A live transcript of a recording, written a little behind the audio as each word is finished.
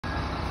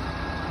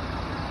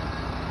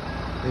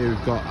Here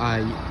we've got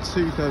a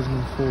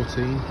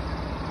 2014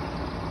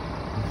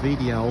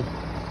 VDL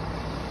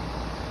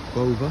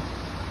Bova.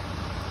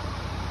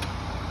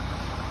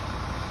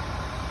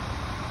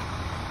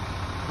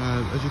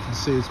 As you can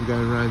see as we're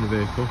going around the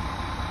vehicle,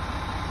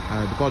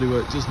 the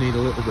bodywork does need a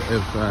little bit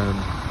of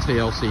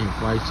TLC in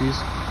places.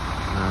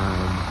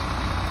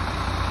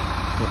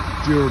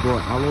 Got durable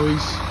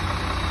alloys.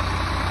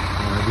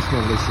 This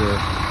model is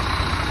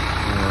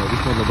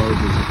this model of Bova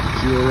is a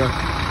Futura,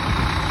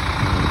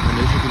 and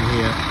as you can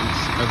hear,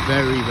 it's a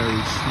very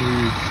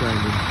smooth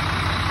sounding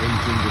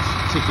engine, just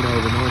ticking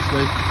over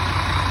nicely.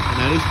 And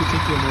now this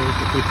particular model's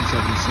got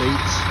 57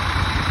 seats.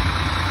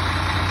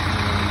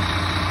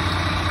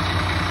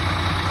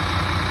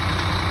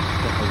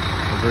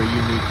 Very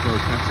unique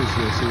croquettes, as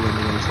you'll see when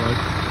we're inside.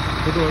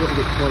 We'll go a little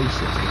bit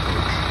closer to the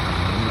coach.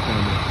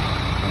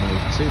 You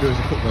can see there is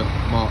a couple of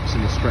marks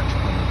in the stretch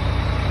panel,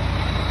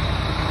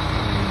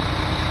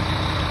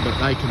 but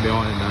they can be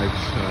ironed out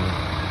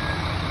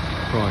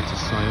prior to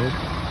sale.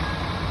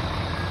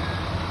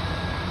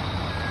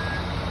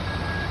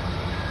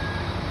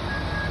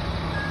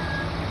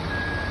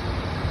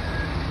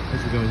 As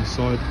we go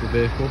inside the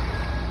vehicle,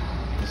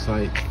 it's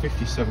a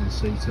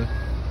 57-seater.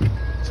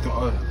 It's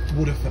got a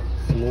wood effect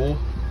floor.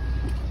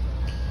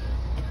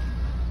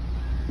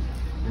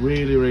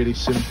 Really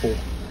simple,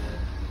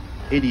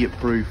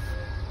 idiot-proof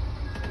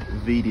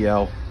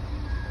VDL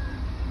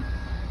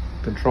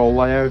control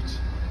layout.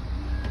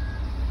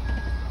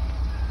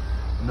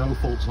 No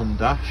faults on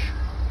dash.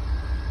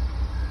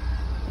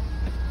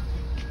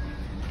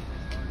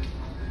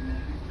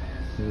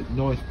 A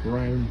nice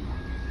brown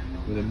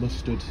with a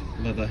mustard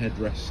leather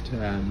headrest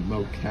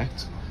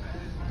moquette.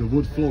 The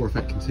wood floor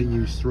effect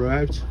continues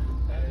throughout.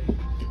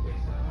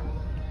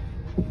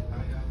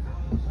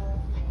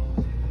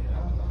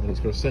 And it's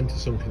got a centre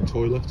sunken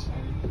toilet.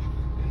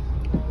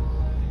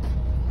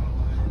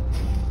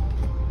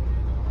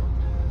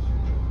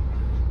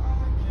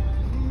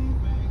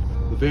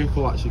 The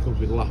vehicle actually comes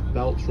with lap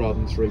belts rather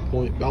than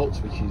 3-point belts,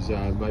 which is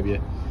maybe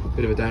a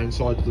bit of a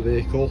downside to the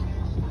vehicle.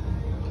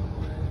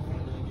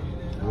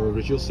 However,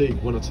 as you'll see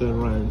when I turn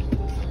around,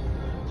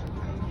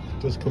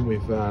 it does come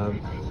with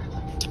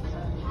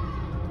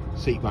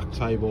seat back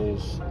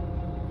tables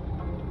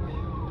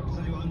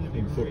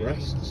and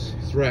footrests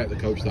throughout the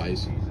coach, that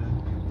is.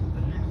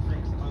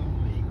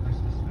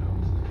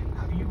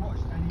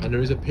 And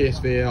there is a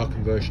PSVR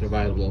conversion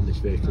available on this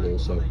vehicle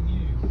also.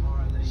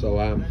 So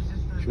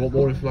if you want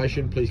more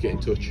information, please get in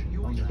touch.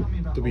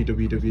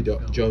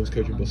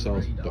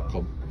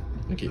 www.jonescoachandbussales.com.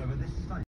 Thank you.